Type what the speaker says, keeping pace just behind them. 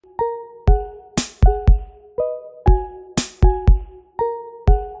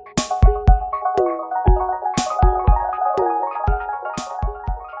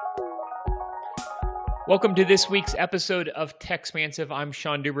Welcome to this week's episode of Techspansive. I'm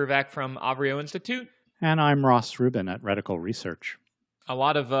Sean Dubervac from Avrio Institute. And I'm Ross Rubin at Reticle Research. A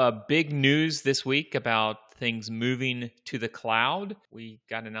lot of big news this week about things moving to the cloud. We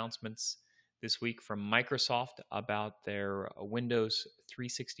got announcements this week from Microsoft about their Windows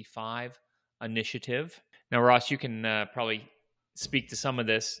 365 initiative. Now, Ross, you can probably speak to some of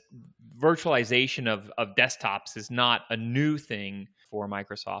this. Virtualization of desktops is not a new thing for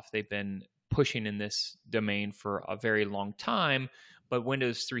Microsoft. They've been pushing in this domain for a very long time, but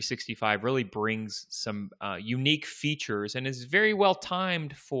Windows 365 really brings some unique features and is very well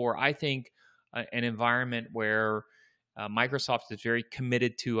timed for, I think, an environment where Microsoft is very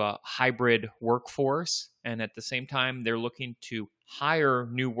committed to a hybrid workforce, and at the same time, they're looking to hire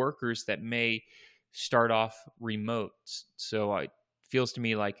new workers that may start off remote. So it feels to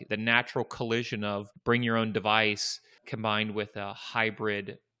me like the natural collision of bring your own device combined with a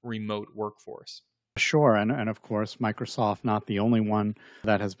hybrid remote workforce. Sure. And of course, Microsoft, not the only one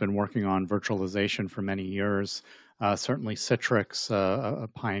that has been working on virtualization for many years. Certainly Citrix, a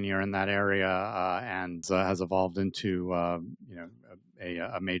pioneer in that area, and has evolved into a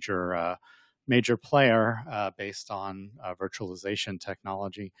major player based on virtualization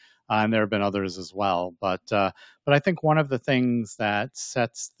technology. And there have been others as well. But I think one of the things that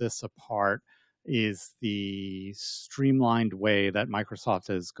sets this apart is the streamlined way that Microsoft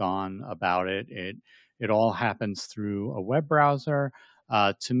has gone about it. It all happens through a web browser.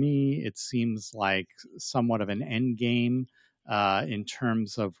 To me, it seems like somewhat of an end game in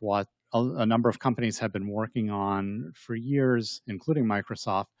terms of what a number of companies have been working on for years, including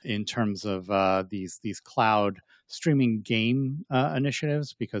Microsoft, in terms of these cloud streaming game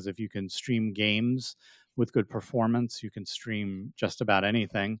initiatives. Because if you can stream games with good performance, you can stream just about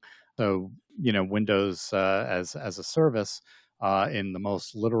anything. So, Windows as a service, in the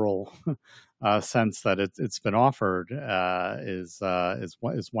most literal sense that it's been offered, is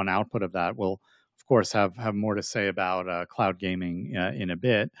one output of that. We'll, of course, have more to say about cloud gaming in a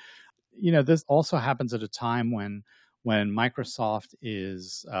bit. This also happens at a time when Microsoft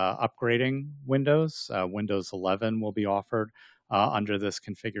is upgrading Windows. Windows 11 will be offered under this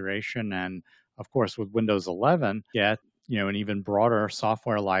configuration, and of course, with Windows 11, get an even broader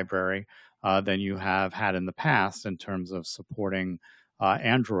software library than you have had in the past in terms of supporting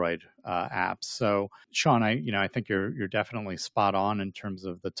Android apps. So, Sean, I think you're definitely spot on in terms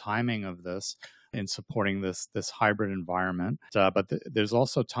of the timing of this in supporting this hybrid environment. But there's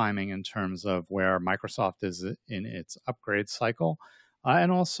also timing in terms of where Microsoft is in its upgrade cycle,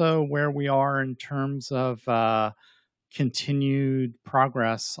 and also where we are in terms of continued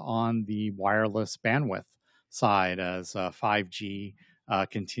progress on the wireless bandwidth side as 5G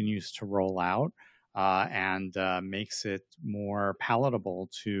continues to roll out and makes it more palatable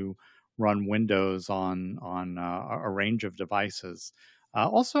to run Windows on a range of devices.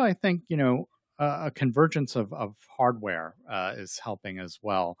 Also, I think a convergence of hardware is helping as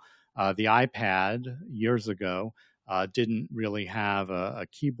well. The iPad years ago didn't really have a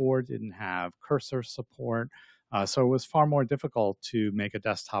keyboard, didn't have cursor support. So it was far more difficult to make a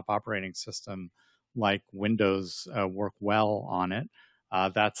desktop operating system like Windows work well on it.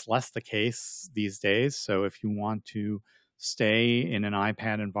 That's less the case these days. So if you want to stay in an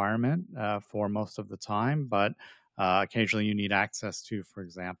iPad environment for most of the time, but occasionally you need access to, for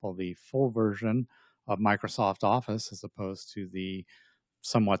example, the full version of Microsoft Office as opposed to the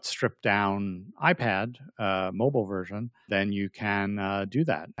somewhat stripped down iPad mobile version, then you can do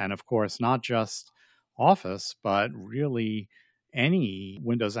that. And of course, not just Office, but really any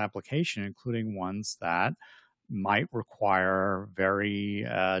Windows application, including ones that might require very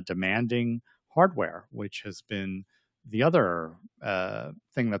demanding hardware, which has been the other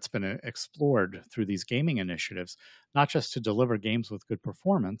thing that's been explored through these gaming initiatives, not just to deliver games with good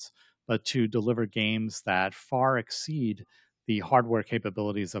performance, but to deliver games that far exceed the hardware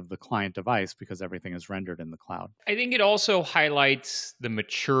capabilities of the client device because everything is rendered in the cloud. I think it also highlights the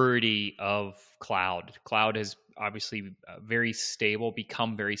maturity of cloud. Cloud has obviously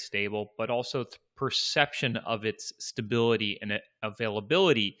become very stable, but also the perception of its stability and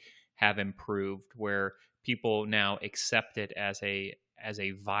availability have improved, where people now accept it as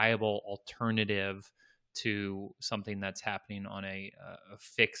a viable alternative to something that's happening on a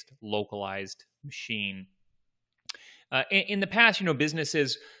fixed, localized machine. In the past,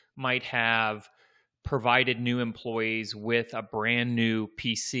 businesses might have provided new employees with a brand new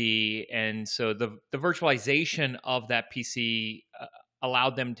PC. And so the virtualization of that PC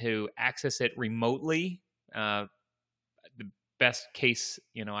allowed them to access it remotely. The best case,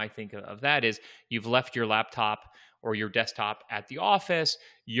 I think of that is you've left your laptop or your desktop at the office,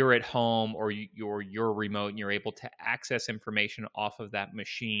 you're at home, or you're remote, and you're able to access information off of that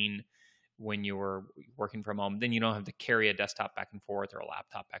machine when you're working from home. Then you don't have to carry a desktop back and forth or a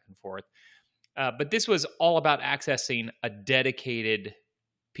laptop back and forth. But this was all about accessing a dedicated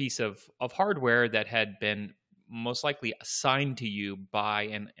piece of hardware that had been most likely assigned to you by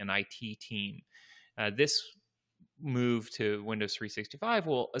an IT team. This move to Windows 365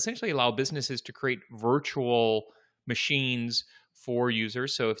 will essentially allow businesses to create virtual machines for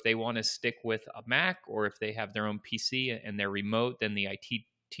users. So if they want to stick with a Mac, or if they have their own PC and they're remote, then the IT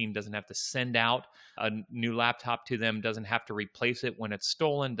team doesn't have to send out a new laptop to them, doesn't have to replace it when it's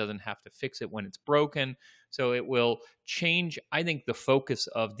stolen, doesn't have to fix it when it's broken. So it will change, I think, the focus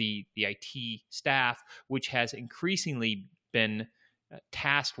of the IT staff, which has increasingly been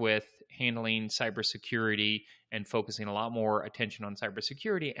tasked with handling cybersecurity and focusing a lot more attention on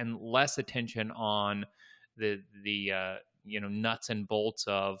cybersecurity and less attention on the nuts and bolts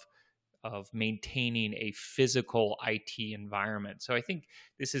of maintaining a physical IT environment. So I think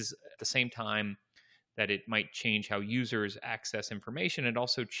this is at the same time that it might change how users access information. It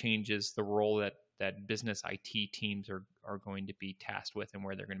also changes the role that business IT teams are going to be tasked with and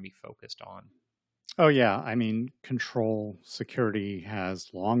where they're going to be focused on. Oh, yeah. I mean, control security has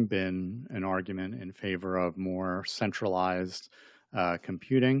long been an argument in favor of more centralized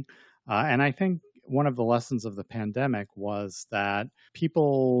computing. And I think one of the lessons of the pandemic was that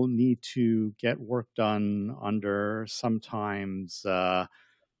people need to get work done under sometimes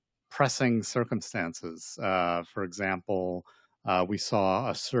pressing circumstances. For example, we saw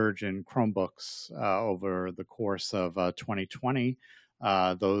a surge in Chromebooks over the course of 2020.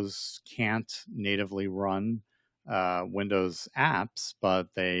 Those can't natively run Windows apps, but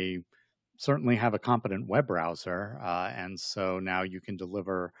they certainly have a competent web browser. And so now you can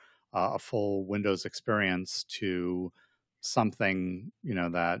deliver a full Windows experience to something,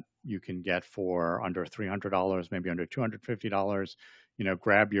 that you can get for under $300, maybe under $250.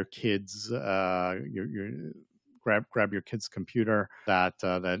 Grab your kids, grab your kid's computer that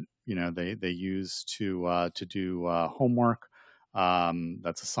they use to do homework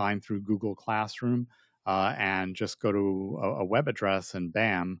that's assigned through Google Classroom, and just go to a web address, and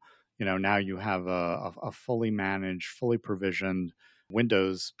bam, now you have a fully managed, fully provisioned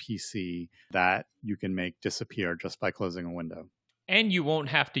Windows PC that you can make disappear just by closing a window. And you won't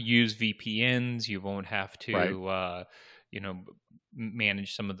have to use VPNs. You won't have to, right.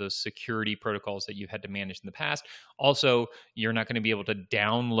 Manage some of those security protocols that you've had to manage in the past. Also, you're not going to be able to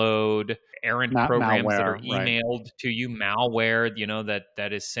download errant programs malware, that are right. emailed to you, malware,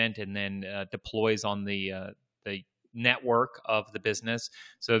 that is sent and then deploys on the network of the business.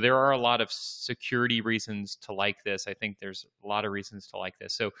 So there are a lot of security reasons to like this. I think there's a lot of reasons to like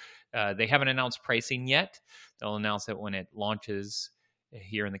this. So they haven't announced pricing yet. They'll announce it when it launches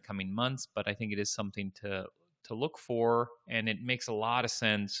here in the coming months, but I think it is something to look for, and it makes a lot of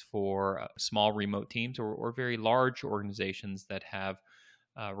sense for small remote teams or very large organizations that have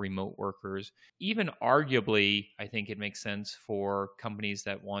remote workers. Even arguably, I think it makes sense for companies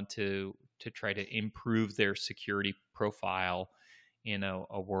that want to try to improve their security profile in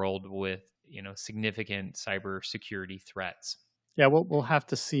a world with significant cybersecurity threats. Yeah, we'll have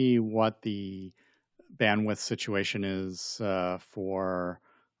to see what the bandwidth situation is for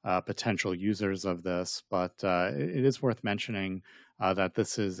potential users of this, but it is worth mentioning that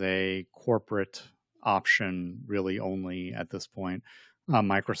this is a corporate option really only at this point.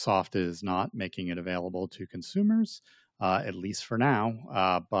 Microsoft is not making it available to consumers, at least for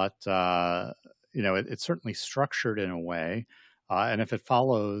now, but it's certainly structured in a way, and if it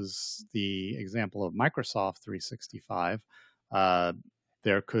follows the example of Microsoft 365,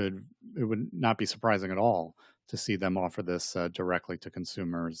 it would not be surprising at all to see them offer this directly to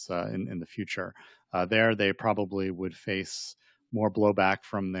consumers in the future. They probably would face more blowback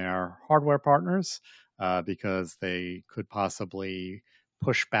from their hardware partners because they could possibly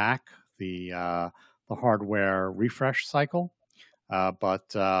push back the hardware refresh cycle. But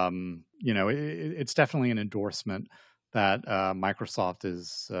it's definitely an endorsement that Microsoft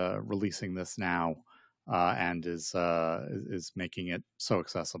is releasing this now and is making it so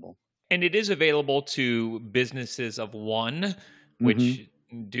accessible. And it is available to businesses of one, which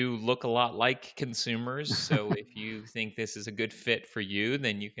do look a lot like consumers. So if you think this is a good fit for you,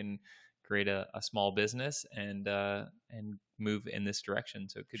 then you can create a small business and move in this direction.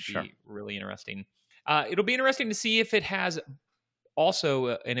 So it could be really interesting. It'll be interesting to see if it has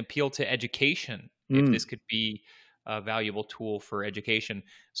also an appeal to education, if this could be a valuable tool for education.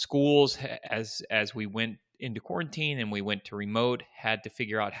 Schools, as we went into quarantine and we went to remote, had to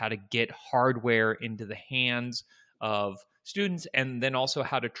figure out how to get hardware into the hands of students, and then also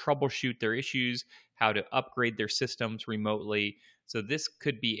how to troubleshoot their issues, how to upgrade their systems remotely. So this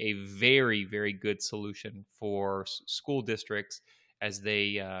could be a very, very good solution for school districts as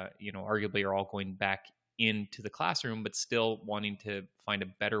they, arguably are all going back into the classroom, but still wanting to find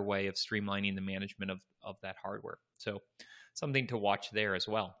a better way of streamlining the management of that hardware. So something to watch there as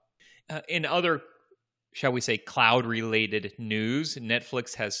well. In other, shall we say, cloud related news,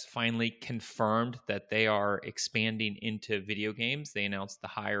 Netflix has finally confirmed that they are expanding into video games. They announced the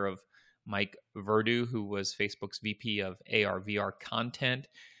hire of Mike Verdu, who was Facebook's VP of AR VR content.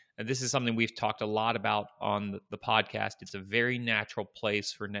 And this is something we've talked a lot about on the podcast. It's a very natural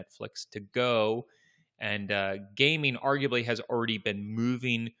place for Netflix to go. And gaming arguably has already been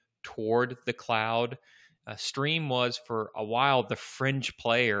moving toward the cloud. Stream was for a while the fringe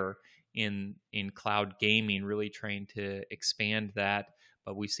player in cloud gaming, really trying to expand that.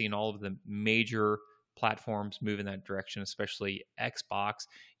 But we've seen all of the major platforms move in that direction, especially Xbox.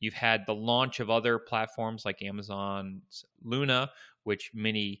 You've had the launch of other platforms like Amazon's Luna, which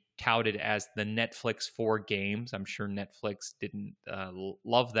many touted as the Netflix for games. I'm sure Netflix didn't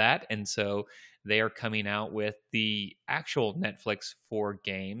love that. And so they are coming out with the actual Netflix for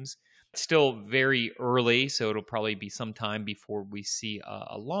games. Still very early, so it'll probably be some time before we see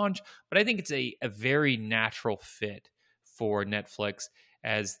a launch. But I think it's a very natural fit for Netflix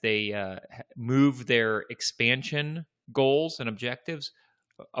as they move their expansion goals and objectives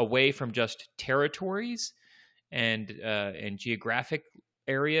away from just territories and geographic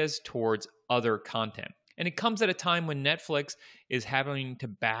areas towards other content. And it comes at a time when Netflix is having to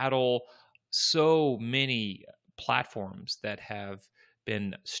battle so many platforms that have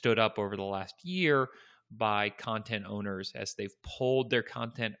been stood up over the last year by content owners as they've pulled their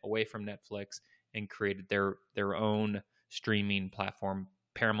content away from Netflix and created their own streaming platform,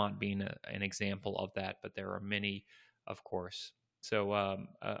 Paramount being an example of that, but there are many, of course. So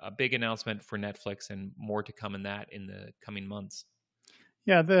a big announcement for Netflix and more to come in the coming months.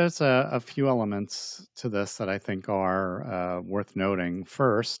 Yeah, there's a few elements to this that I think are worth noting.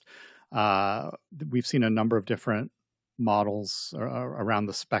 First, we've seen a number of different models around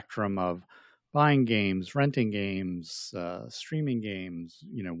the spectrum of buying games, renting games, streaming games.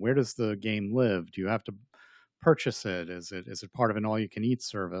 Where does the game live? Do you have to purchase it? Is it part of an all-you-can-eat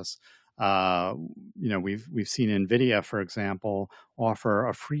service? We've seen NVIDIA, for example, offer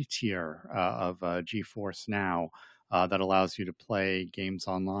a free tier of GeForce Now that allows you to play games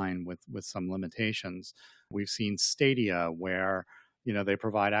online with some limitations. We've seen Stadia, where they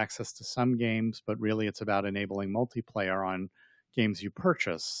provide access to some games, but really it's about enabling multiplayer on games you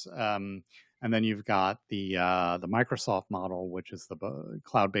purchase. And then you've got the Microsoft model, which is the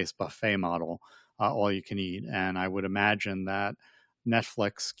cloud-based buffet model, all you can eat. And I would imagine that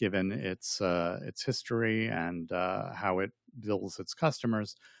Netflix, given its history and how it bills its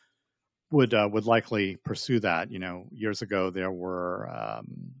customers, would likely pursue that. Years ago there were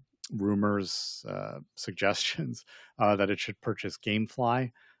rumors, suggestions that it should purchase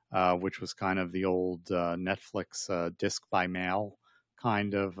GameFly, which was kind of the old Netflix disc by mail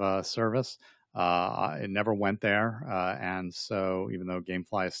kind of service. It never went there, and so even though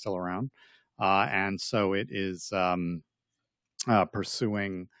GameFly is still around, and so it is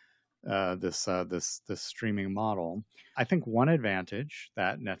pursuing this streaming model. I think one advantage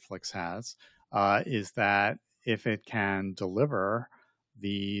that Netflix has is that if it can deliver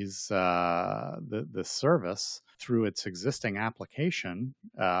the service through its existing application,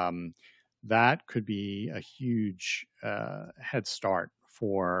 that could be a huge head start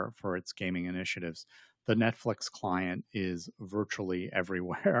for its gaming initiatives. The Netflix client is virtually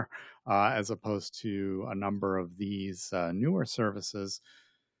everywhere, as opposed to a number of these newer services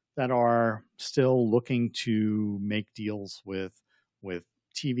that are still looking to make deals with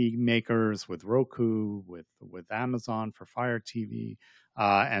TV makers, with Roku, with Amazon for Fire TV,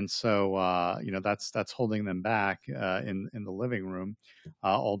 and so that's holding them back in the living room.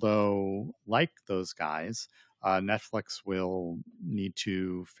 Although, like those guys, Netflix will need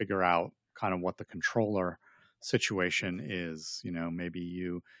to figure out kind of what the controller situation is. Maybe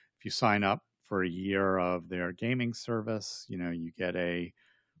if you sign up for a year of their gaming service, you get a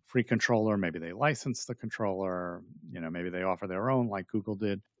free controller. Maybe they license the controller. Maybe they offer their own, like Google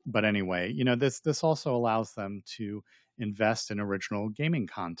did. But anyway, this also allows them to invest in original gaming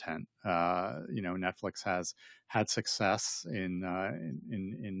content. Netflix has had success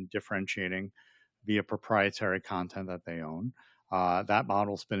in differentiating via proprietary content that they own. That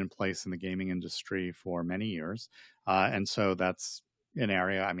model's been in place in the gaming industry for many years, and so that's an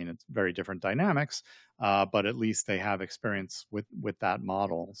area. I mean, it's very different dynamics, but at least they have experience with that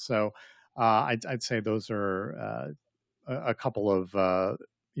model. So I'd say those are a couple of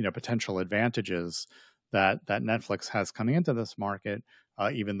potential advantages that Netflix has coming into this market,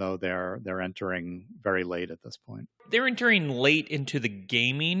 even though they're entering very late at this point. They're entering late into the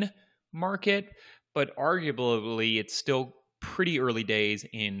gaming market, but arguably it's still pretty early days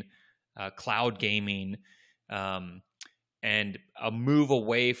in cloud gaming, um, and a move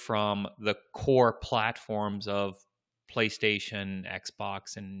away from the core platforms of PlayStation,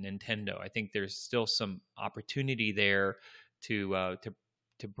 Xbox, and Nintendo. I think there's still some opportunity there to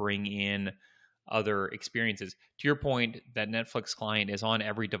bring in other experiences. To your point, that Netflix client is on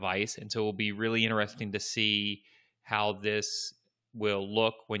every device, and so it'll be really interesting to see how this will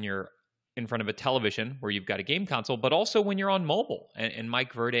look when you're in front of a television where you've got a game console, but also when you're on mobile. And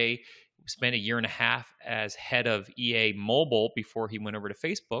Mike Verde spent a year and a half as head of EA Mobile before he went over to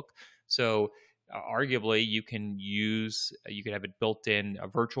Facebook. So arguably you could have it built in a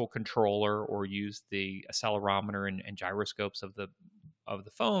virtual controller or use the accelerometer and gyroscopes of the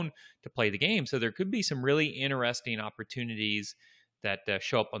phone to play the game. So there could be some really interesting opportunities that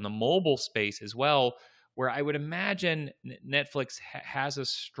show up on the mobile space as well, where I would imagine Netflix has a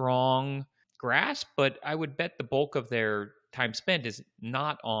strong grasp, but I would bet the bulk of their time spent is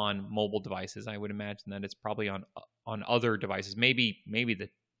not on mobile devices. I would imagine that it's probably on other devices, maybe the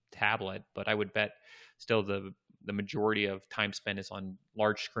tablet, but I would bet still the majority of time spent is on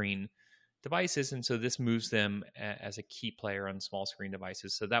large screen devices, and so this moves them as a key player on small screen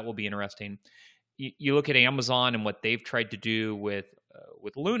devices. So that will be interesting. You look at Amazon and what they've tried to do with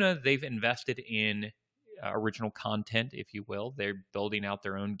Luna. They've invested in original content, if you will. They're building out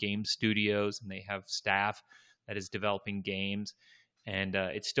their own game studios, and they have staff that is developing games. And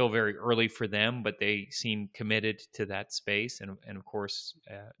it's still very early for them, but they seem committed to that space. And of course,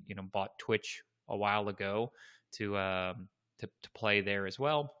 bought Twitch a while ago to play there as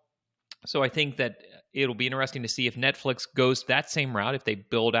well. So I think that it'll be interesting to see if Netflix goes that same route, if they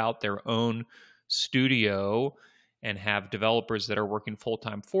build out their own studio and have developers that are working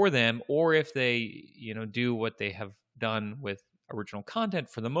full-time for them, or if they, do what they have done with original content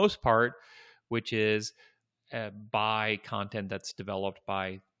for the most part, which is buy content that's developed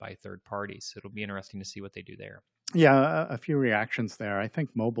by third parties. So it'll be interesting to see what they do there. Yeah, a few reactions there. I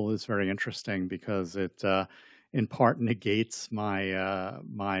think mobile is very interesting because it in part negates my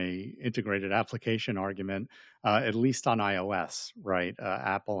integrated application argument, at least on iOS, right?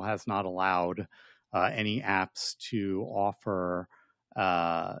 Apple has not allowed any apps to offer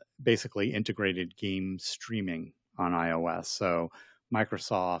basically integrated game streaming on iOS. So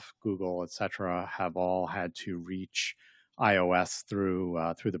Microsoft, Google, etc., have all had to reach iOS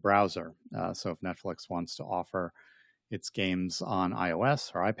through the browser. So if Netflix wants to offer its games on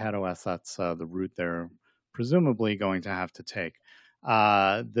iOS or iPadOS, that's the route they're presumably going to have to take.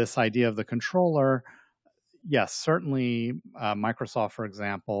 This idea of the controller, yes, certainly Microsoft, for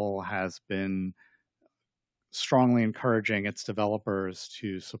example, has been strongly encouraging its developers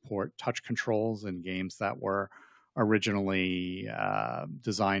to support touch controls in games that were originally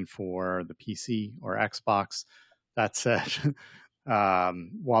designed for the PC or Xbox. That said,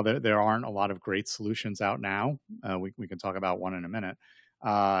 while there aren't a lot of great solutions out now, we can talk about one in a minute.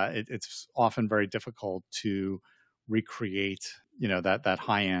 It's often very difficult to recreate, that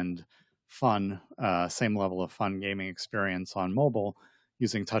high end fun, same level of fun gaming experience on mobile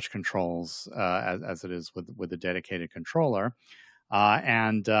using touch controls as it is with a dedicated controller.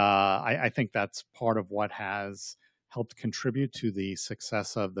 I think that's part of what has helped contribute to the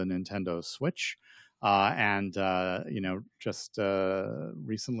success of the Nintendo Switch. Just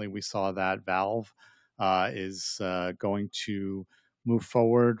recently we saw that Valve is going to move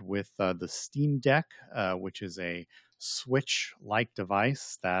forward with the Steam Deck, which is a Switch-like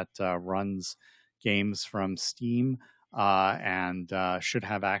device that runs games from Steam and should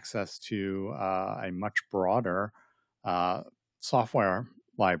have access to a much broader software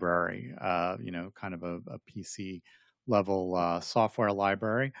library, kind of a PC level software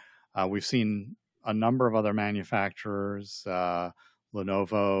library. We've seen a number of other manufacturers,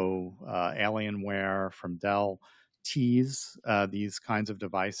 Lenovo, Alienware from Dell, tease these kinds of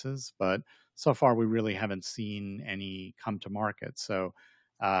devices, but so far we really haven't seen any come to market. So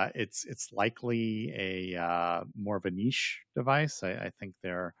it's likely a more of a niche device. I think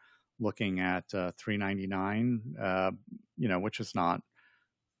they're looking at $399, which is not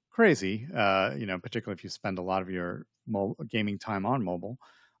crazy, particularly if you spend a lot of your gaming time on mobile.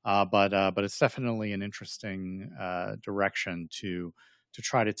 But it's definitely an interesting direction to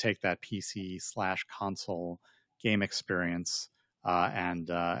try to take that PC/console game experience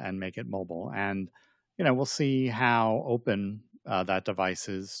and make it mobile. And we'll see how open that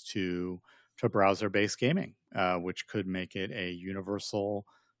devices to browser-based gaming, which could make it a universal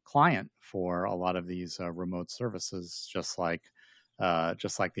client for a lot of these remote services, just like the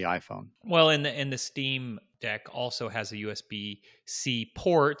iPhone. Well, and the Steam Deck also has a USB-C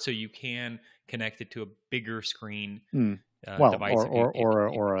port, so you can connect it to a bigger screen Mm. Well, device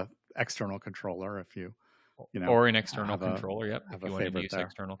or a external controller if you or an external have a controller. Yep, if you wanted to use there.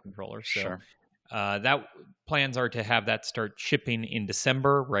 external controllers. So Sure. that plans are to have that start shipping in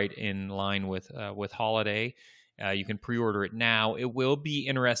December, right in line with holiday. You can pre-order it now. It will be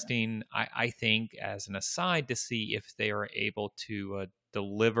interesting, I think, as an aside, to see if they are able to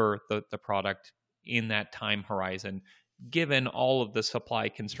deliver the product in that time horizon, given all of the supply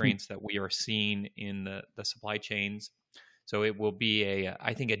constraints that we are seeing in the supply chains. So it will be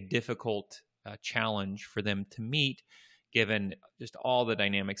I think, a difficult challenge for them to meet, given just all the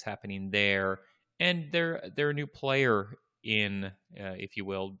dynamics happening there, and they're a new player in, if you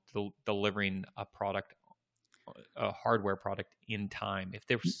will, delivering a hardware product in time. If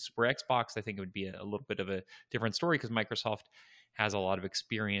this were Xbox, I think it would be a little bit of a different story, because Microsoft has a lot of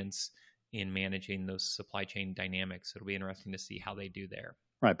experience in managing those supply chain dynamics. So it'll be interesting to see how they do there.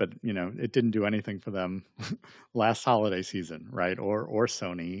 Right, but it didn't do anything for them last holiday season, right? Or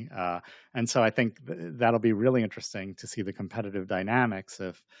Sony, and so I think that'll be really interesting to see the competitive dynamics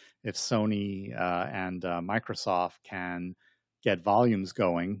if Sony and Microsoft can get volumes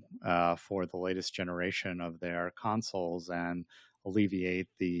going for the latest generation of their consoles and alleviate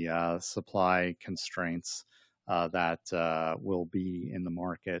the supply constraints that will be in the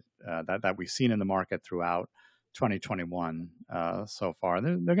market that we've seen in the market throughout 2021 so far.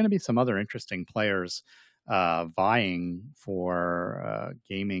 There are going to be some other interesting players vying for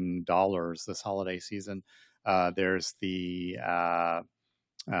gaming dollars this holiday season. There's the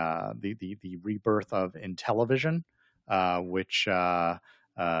rebirth of Intellivision, which was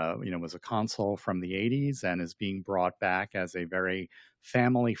a console from the 80s and is being brought back as a very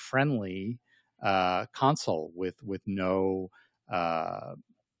family-friendly console with no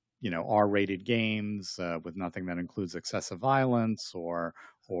R-rated games, with nothing that includes excessive violence or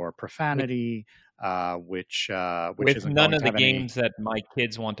profanity, which With isn't none going of to the have any. games that my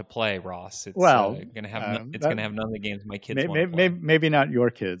kids want to play, Ross. It's Well, gonna have that gonna have none of the games my kids want to play. maybe not your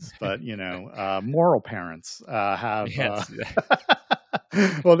kids, but moral parents have. Yes.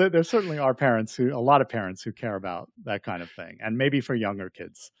 Well, there certainly are a lot of parents who care about that kind of thing, and maybe for younger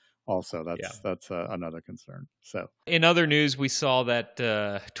kids also. That's another concern. So, in other news, we saw that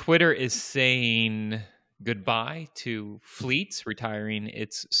Twitter is saying goodbye to Fleets, retiring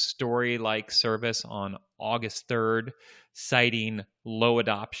its story-like service on August 3rd, citing low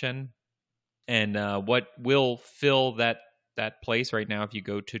adoption. And what will fill that place right now, if you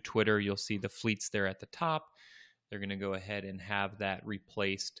go to Twitter, you'll see the Fleets there at the top. They're going to go ahead and have that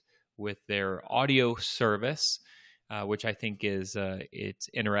replaced with their audio service, which I think is it's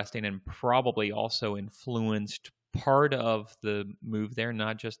interesting, and probably also influenced part of the move there.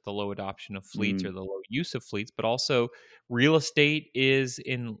 Not just the low adoption of Fleets or the low use of Fleets, but also real estate is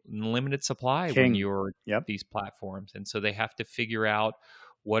in limited supply when you're these platforms, and so they have to figure out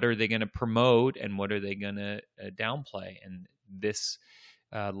what are they going to promote and what are they going to downplay. And this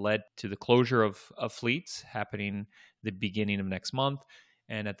led to the closure of Fleets happening the beginning of next month.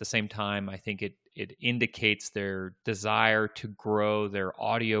 And at the same time, I think it indicates their desire to grow their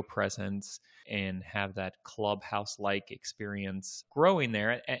audio presence and have that Clubhouse-like experience growing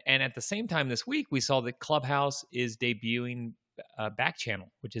there. And at the same time, this week, we saw that Clubhouse is debuting Backchannel,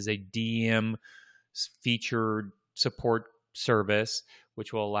 which is a DM featured support service,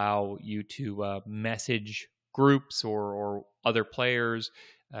 which will allow you to message groups or other players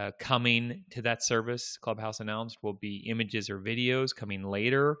coming to that service. Clubhouse announced will be images or videos coming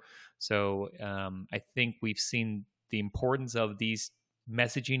later. So I think we've seen the importance of these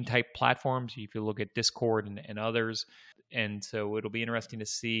messaging type platforms, if you look at Discord and others. And so it'll be interesting to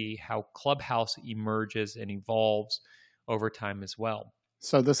see how Clubhouse emerges and evolves over time as well.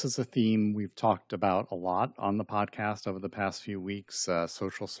 So this is a theme we've talked about a lot on the podcast over the past few weeks,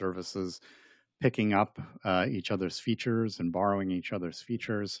 social services picking up each other's features and borrowing each other's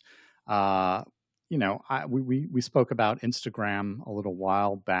features. We spoke about Instagram a little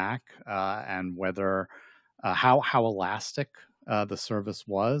while back and whether how elastic the service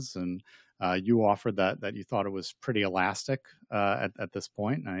was, and you offered that you thought it was pretty elastic at this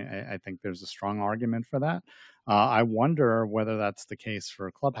point. And I think there's a strong argument for that. I wonder whether that's the case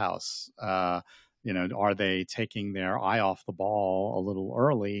for Clubhouse. Are they taking their eye off the ball a little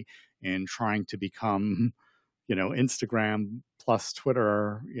early in trying to become, Instagram plus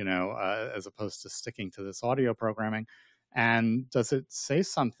Twitter, as opposed to sticking to this audio programming? And does it say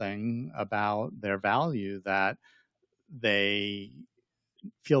something about their value that they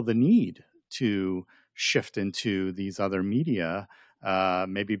feel the need to shift into these other media,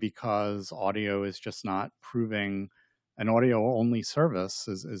 maybe because audio is just not proving, an audio only service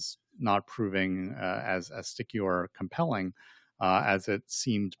is not proving as sticky or compelling as it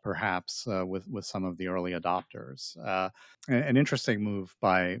seemed perhaps with some of the early adopters. An interesting move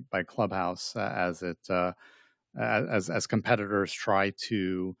by Clubhouse as competitors try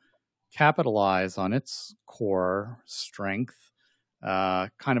to capitalize on its core strength.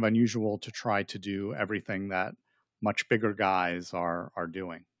 Kind of unusual to try to do everything that much bigger guys are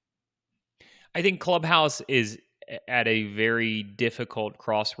doing. I think Clubhouse is at a very difficult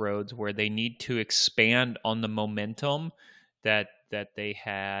crossroads where they need to expand on the momentum that they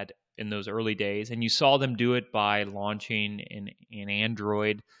had in those early days, and you saw them do it by launching an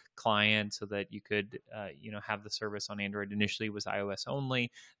Android client so that you could have the service on Android. Initially it was iOS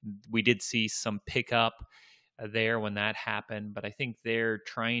only. We did see some pickup there when that happened, but I think they're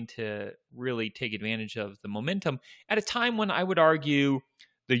trying to really take advantage of the momentum at a time when I would argue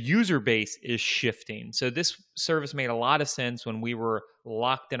the user base is shifting. So this service made a lot of sense when we were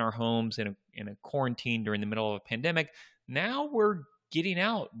locked in our homes in a quarantine during the middle of a pandemic. Now we're getting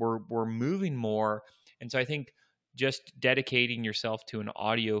out, we're moving more. And so I think just dedicating yourself to an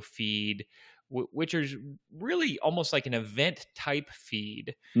audio feed, which is really almost like an event type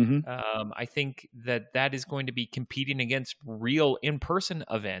feed. Mm-hmm. I think that is going to be competing against real in-person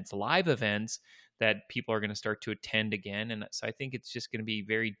events, live events that people are going to start to attend again. And so I think it's just going to be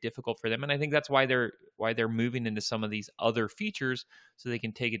very difficult for them. And I think that's why they're moving into some of these other features so they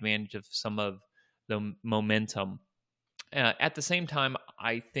can take advantage of some of the momentum. At the same time,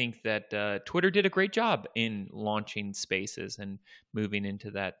 I think that Twitter did a great job in launching Spaces and moving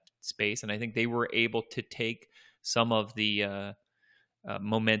into that space. And I think they were able to take some of the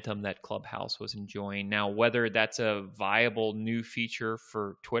momentum that Clubhouse was enjoying. Now, whether that's a viable new feature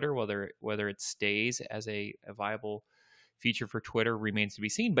for Twitter, whether it stays as a viable feature for Twitter remains to be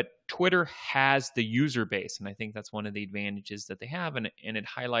seen. But Twitter has the user base, and I think that's one of the advantages that they have, and it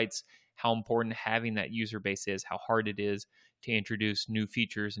highlights how important having that user base is, how hard it is to introduce new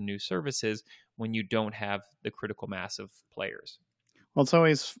features and new services when you don't have the critical mass of players. Well, it's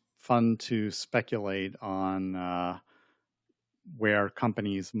always fun to speculate on where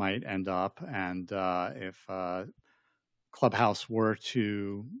companies might end up, and if Clubhouse were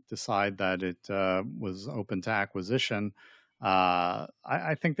to decide that it was open to acquisition,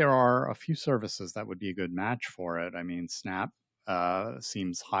 I think there are a few services that would be a good match for it. I mean, Snap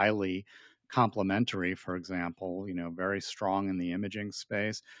seems highly complementary, for example, very strong in the imaging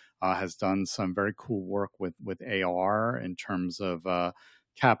space, has done some very cool work with AR in terms of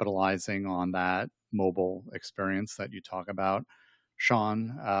capitalizing on that mobile experience that you talk about,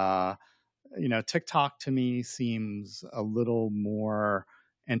 Sean. TikTok to me seems a little more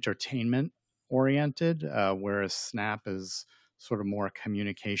entertainment oriented, whereas Snap is sort of more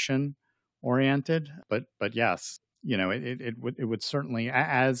communication oriented. But yes, it would certainly,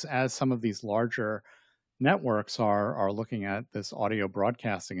 as some of these larger networks are looking at this audio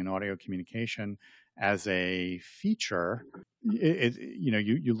broadcasting and audio communication as a feature.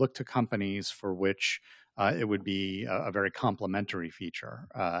 You look to companies for which it would be a very complementary feature,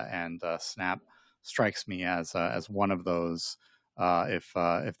 and Snap strikes me as one of those. If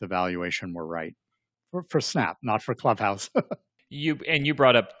the valuation were right for Snap, not for Clubhouse. You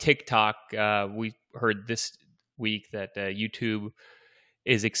brought up TikTok. We heard this week that YouTube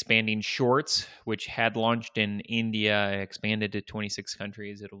is expanding Shorts, which had launched in India, expanded to 26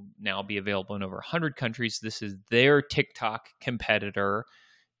 countries. It'll now be available in over 100 countries. This is their TikTok competitor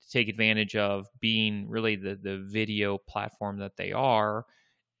to take advantage of being really the video platform that they are,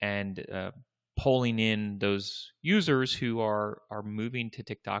 and pulling in those users who are moving to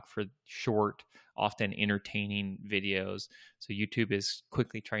TikTok for short, often entertaining videos. So YouTube is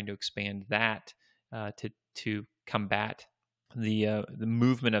quickly trying to expand that to combat the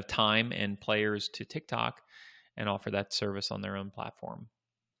movement of time and players to TikTok and offer that service on their own platform.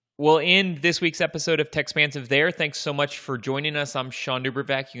 We'll end this week's episode of Techspansive there. Thanks so much for joining us. I'm Sean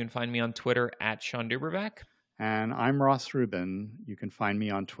Dubervac. You can find me on Twitter at Sean Dubervac. And I'm Ross Rubin. You can find me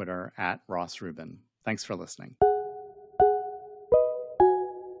on Twitter at Ross Rubin. Thanks for listening.